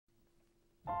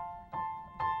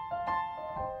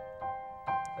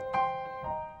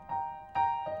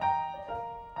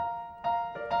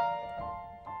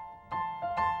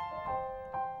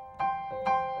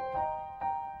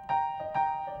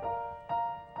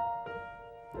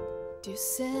Dear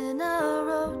Santa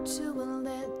wrote you a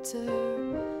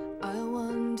letter. I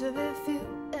wonder if you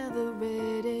ever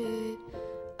read it.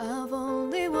 I've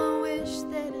only one wish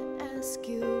that I'd ask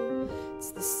you. It's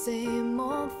the same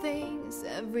old thing as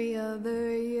every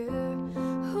other year.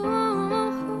 Ooh,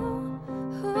 ooh,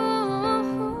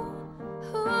 ooh,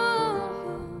 ooh.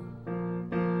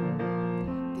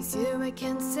 This year I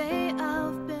can't say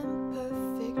I've been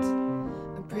perfect.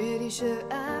 I'm pretty sure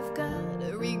I've got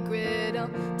a regret or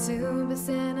two, but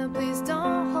Santa, please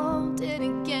don't hold it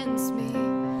against me,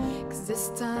 'cause this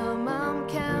time I'm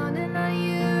counting on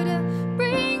you to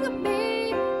bring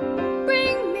me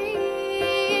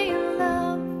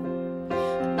love.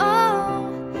 Oh,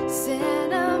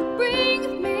 Santa,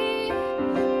 bring me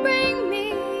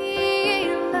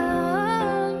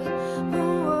love.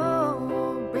 Oh,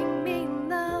 bring me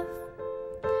love.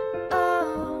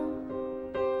 Oh,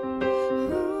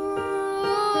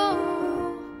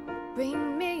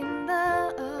 bring me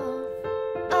love.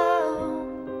 Oh,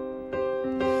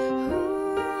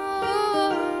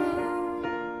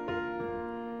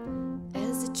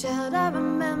 as a child I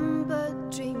remember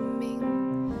dreaming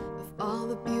of all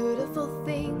the beautiful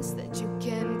things that